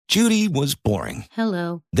Judy was boring.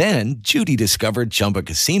 Hello. Then Judy discovered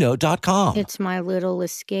ChumbaCasino.com. It's my little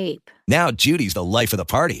escape. Now Judy's the life of the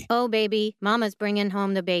party. Oh, baby, mama's bringing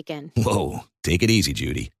home the bacon. Whoa, take it easy,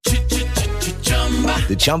 Judy.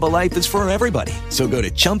 The Chumba life is for everybody. So go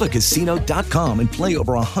to ChumbaCasino.com and play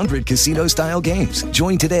over 100 casino-style games.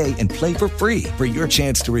 Join today and play for free for your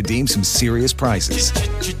chance to redeem some serious prizes.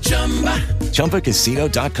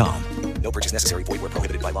 ChumbaCasino.com. No purchase necessary. Void where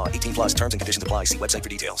prohibited by law. 18 plus terms and conditions apply. See website for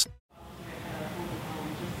details.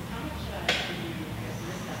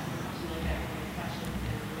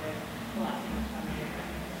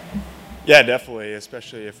 Yeah, definitely,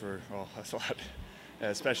 especially if we're, that's a lot.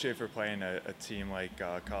 Especially if we're playing a team like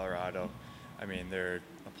Colorado. I mean, they're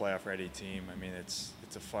a playoff-ready team. I mean, it's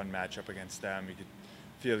a fun matchup against them. You could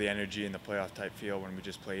feel the energy in the playoff-type feel when we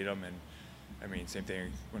just played them. And, I mean, same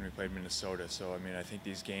thing when we played Minnesota. So, I mean, I think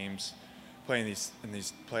these games, playing in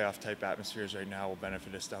these playoff-type atmospheres right now will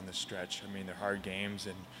benefit us down the stretch. I mean, they're hard games,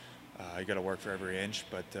 and you got to work for every inch,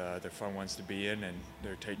 but they're fun ones to be in, and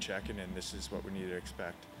they're tight checking, and this is what we need to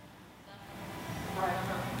expect. Brian,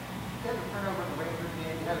 you had a turnover in the Rangers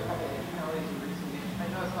game. You had a couple of penalties in recent games. I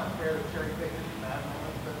know it's not fair to cherry pick into bad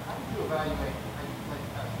moments, but how do you evaluate how you played the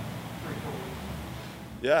past 3-4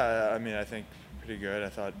 weeks? Yeah, I mean, I think pretty good. I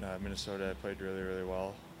thought Minnesota played really, really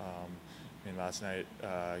well. I mean, last night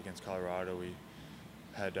against Colorado, we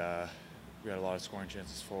had a lot of scoring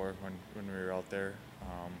chances for when we were out there.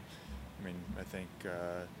 I mean, I think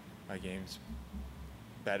my game's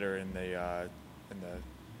better in the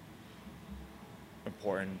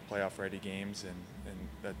important playoff-ready games, and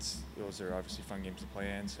those are obviously fun games to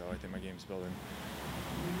play in. So I think my game's building.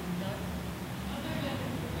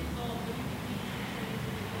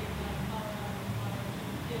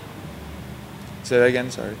 Say that again.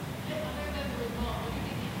 Sorry.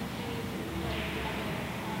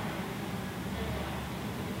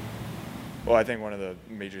 Well, I think one of the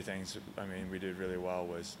major things, I mean, we did really well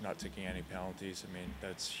was not taking any penalties. I mean,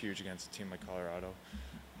 that's huge against a team like Colorado.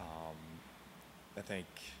 I think,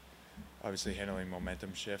 obviously, handling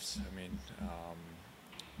momentum shifts. I mean,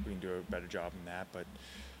 we can do a better job in that. But,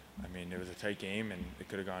 I mean, it was a tight game, and it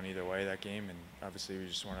could have gone either way, that game. And, obviously, we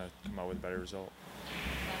just want to come out with a better result.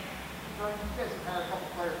 Brian, you guys have had a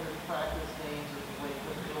couple players in practice games as of late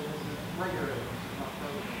with illnesses, regular illnesses, not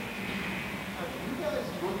COVID. Do you guys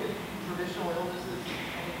look at traditional illnesses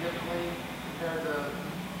any differently compared to the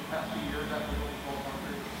past few years after the whole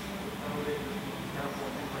country with COVID and being careful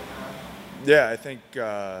and things like that? Yeah, I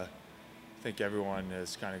think everyone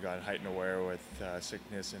has kind of gotten heightened aware with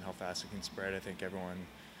sickness and how fast it can spread. I think everyone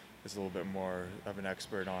is a little bit more of an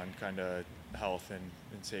expert on kind of health and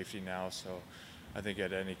safety now. So I think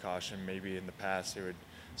at any caution, maybe in the past they would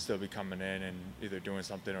still be coming in and either doing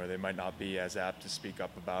something, or they might not be as apt to speak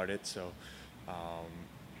up about it. So,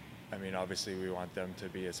 I mean, obviously we want them to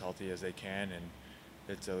be as healthy as they can, and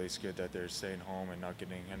it's at least good that they're staying home and not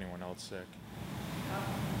getting anyone else sick.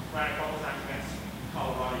 Brian, a couple times against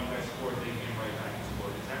Colorado, you guys scored, they came right back and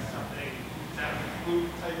scored. Is that a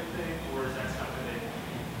fluke type of thing, or is that something that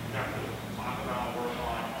you have to talk about, work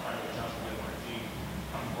on, try to adjust with when a team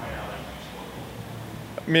comes right out after you score a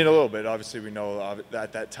goal? I mean, a little bit. Obviously, we know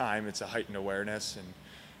at that time it's a heightened awareness, and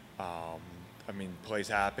I mean, plays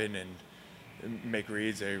happen and make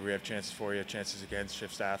reads. We have chances for you, chances against,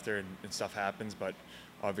 shifts after, and stuff happens. But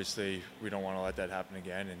obviously, we don't want to let that happen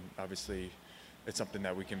again. And obviously, it's something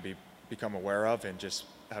that we can become aware of and just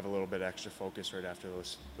have a little bit extra focus right after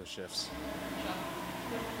those shifts.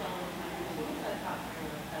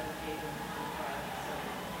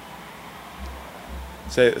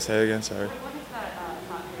 Say it again, sorry.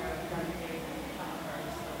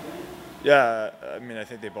 Yeah, I mean, I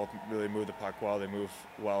think they both really move the puck well. They move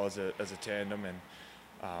well as a tandem, and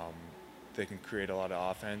they can create a lot of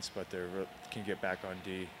offense, but they can get back on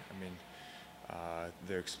D. I mean,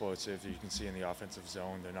 they're explosive. You can see in the offensive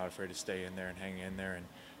zone, they're not afraid to stay in there and hang in there and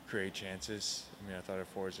create chances. I mean, I thought our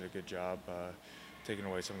forwards did a good job taking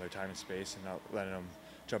away some of their time and space and not letting them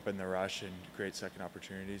jump in the rush and create second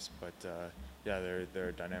opportunities. But yeah, they're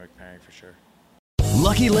a dynamic pairing for sure.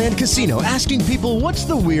 Lucky Land Casino, asking people, what's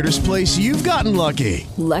the weirdest place you've gotten lucky?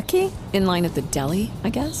 Lucky? In line at the deli, I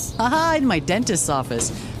guess? Aha, in my dentist's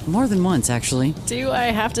office. More than once, actually. Do I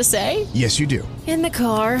have to say? Yes, you do. In the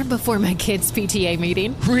car before my kids' PTA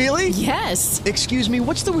meeting. Really? Yes. Excuse me,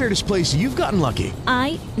 what's the weirdest place you've gotten lucky?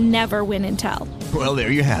 I never win and tell. Well, there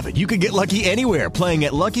you have it. You can get lucky anywhere, playing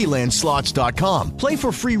at LuckyLandSlots.com. Play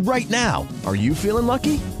for free right now. Are you feeling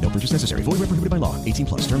lucky? No purchase necessary. Void where prohibited by law. 18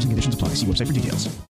 plus. Terms and conditions apply. See website for details.